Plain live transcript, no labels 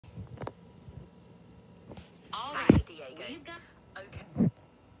Diego. We've got... Okay.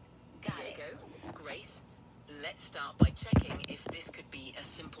 Got it. Diego, Grace, let's start by checking if this could be a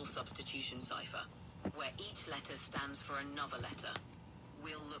simple substitution cipher, where each letter stands for another letter.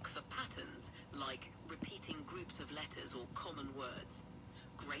 We'll look for patterns, like repeating groups of letters or common words.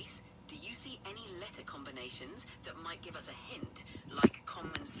 Grace, do you see any letter combinations that might give us a hint, like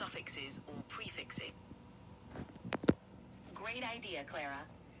common suffixes or prefixes? Great idea, Clara.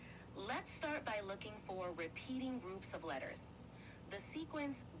 Let's start by looking for repeating groups of letters. The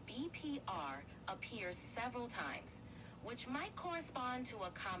sequence BPR appears several times, which might correspond to a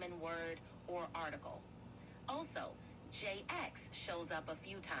common word or article. Also, JX shows up a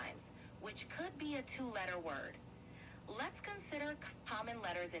few times, which could be a two-letter word. Let's consider common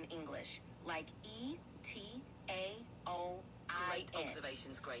letters in English, like E, T, A, O, I, N. Great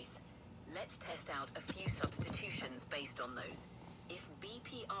observations, Grace. Let's test out a few substitutions based on those. If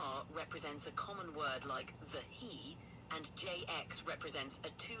BPR represents a common word like the he, and JX represents a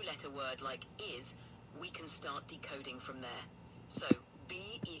two-letter word like is, we can start decoding from there. So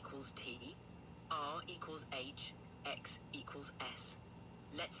B equals T, R equals H, X equals S.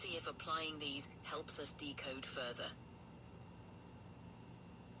 Let's see if applying these helps us decode further.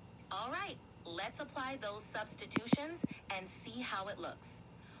 All right, let's apply those substitutions and see how it looks.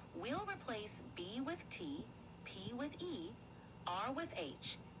 We'll replace B with T, P with E, R with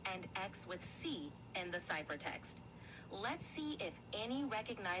H, and X with C in the ciphertext. Let's see if any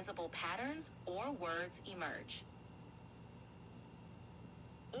recognizable patterns or words emerge.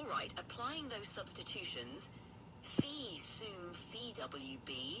 All right, applying those substitutions, Phi sum Phi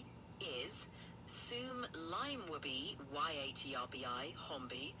WB is sum Limewabi YHERBI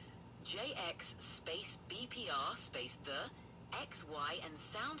Hombi, JX space BPR space the, XY and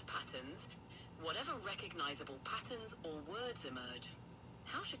sound patterns, whatever recognizable patterns or words emerge.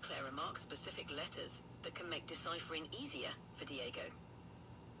 How should Clara mark specific letters that can make deciphering easier for Diego?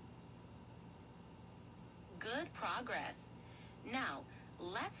 Good progress. Now,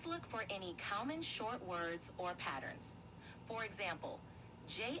 let's look for any common short words or patterns. For example,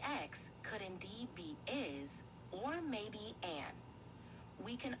 JX could indeed be is or maybe an.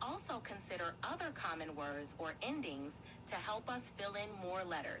 We can also consider other common words or endings to help us fill in more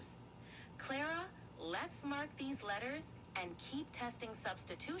letters. Clara, let's mark these letters and keep testing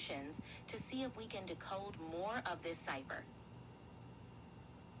substitutions to see if we can decode more of this cipher.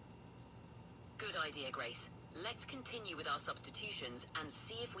 Good idea, Grace. Let's continue with our substitutions and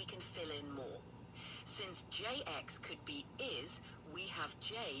see if we can fill in more. Since JX could be is, we have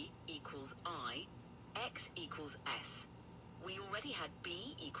J equals I, X equals S. We already had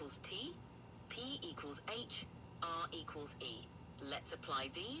B equals T, P equals H, R equals E. Let's apply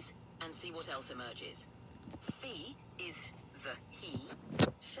these and see what else emerges. Phi is the he.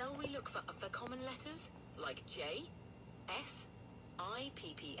 Shall we look for common letters like J, S, I,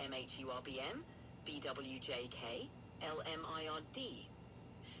 P, P, M, H, U, R, B, M, B, W, J, K, L, M, I, R, D?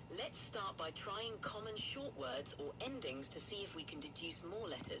 Let's start by trying common short words or endings to see if we can deduce more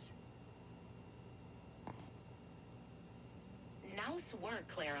letters. Nice work,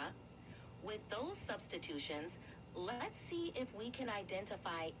 Clara. With those substitutions, let's see if we can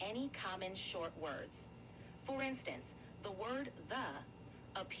identify any common short words. For instance, the word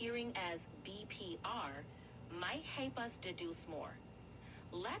the, appearing as BPR, might help us deduce more.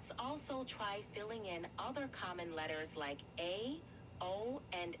 Let's also try filling in other common letters like A, O,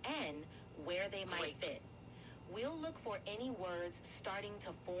 and N where they might fit. We'll look for any words starting to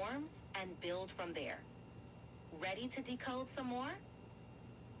form and build from there. Ready to decode some more?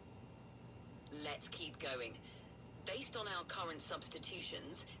 Let's keep going. Based on our current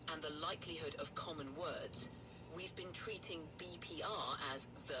substitutions and the likelihood of common words, we've been treating BPR as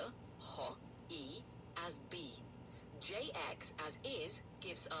the, ho, E as B. JX as is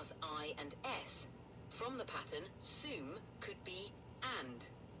gives us I and S. From the pattern, sum could be and.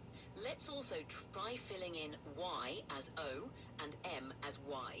 Let's also try filling in Y as O and M as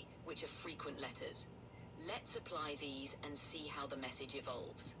Y, which are frequent letters. Let's apply these and see how the message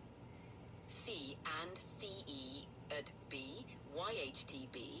evolves. Thi and Thee ad B,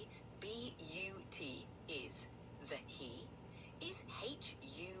 YHTB, BUT is the he, is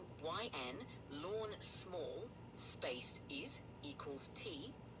HUYN, lawn small, spaced is equals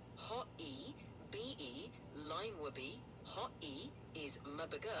T, hot E, BE, limewabi, hot E is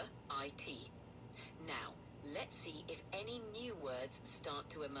mabaga, IT. Now, let's see if any new words start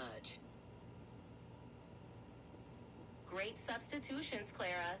to emerge. Great substitutions,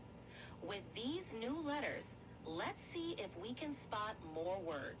 Clara. With these new letters, let's see if we can spot more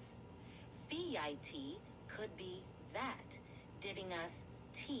words. Fit could be that, giving us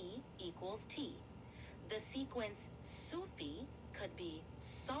T equals T. The sequence Sufi could be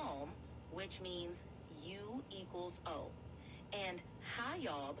psalm, which means U equals O. And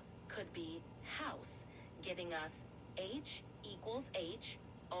Hayab could be house, giving us H equals H,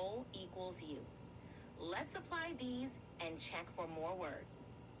 O equals U. Let's apply these and check for more words.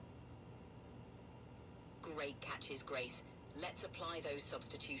 Great catches, Grace. Let's apply those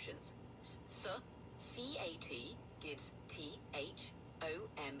substitutions. Theat gives Thome.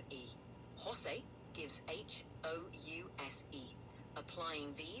 Hose gives House.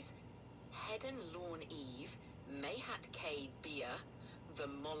 Applying these, Hedden Lawn Eve, Mayhat K Bia, the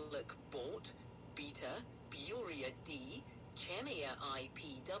Moloch Bort, Beta, Buria D, Chemia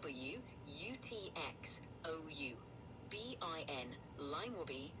IPW, UTX OU, BIN,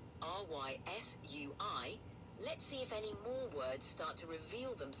 Limewabi, RYSUI. Let's see if any more words start to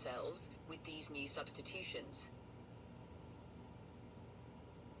reveal themselves with these new substitutions.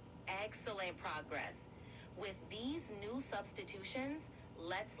 Excellent progress. With these new substitutions,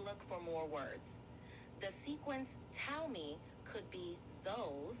 let's look for more words. The sequence tell me could be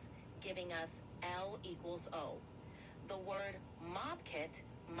those, giving us L equals O. The word mob kit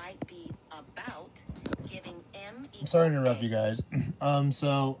might be about, giving M equals I'm sorry to interrupt A. you guys.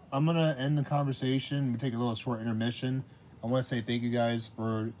 So I'm gonna end the conversation. We take a little short intermission. I want to say thank you guys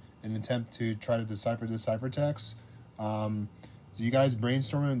for an attempt to try to decipher this ciphertext. So you guys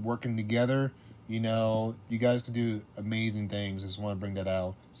brainstorming, working together. You know, you guys can do amazing things. I just want to bring that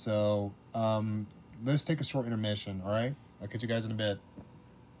out. So let's take a short intermission. All right, I'll catch you guys in a bit.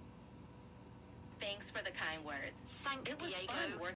 Thanks for the kind words. Thanks, It was Diego. fun working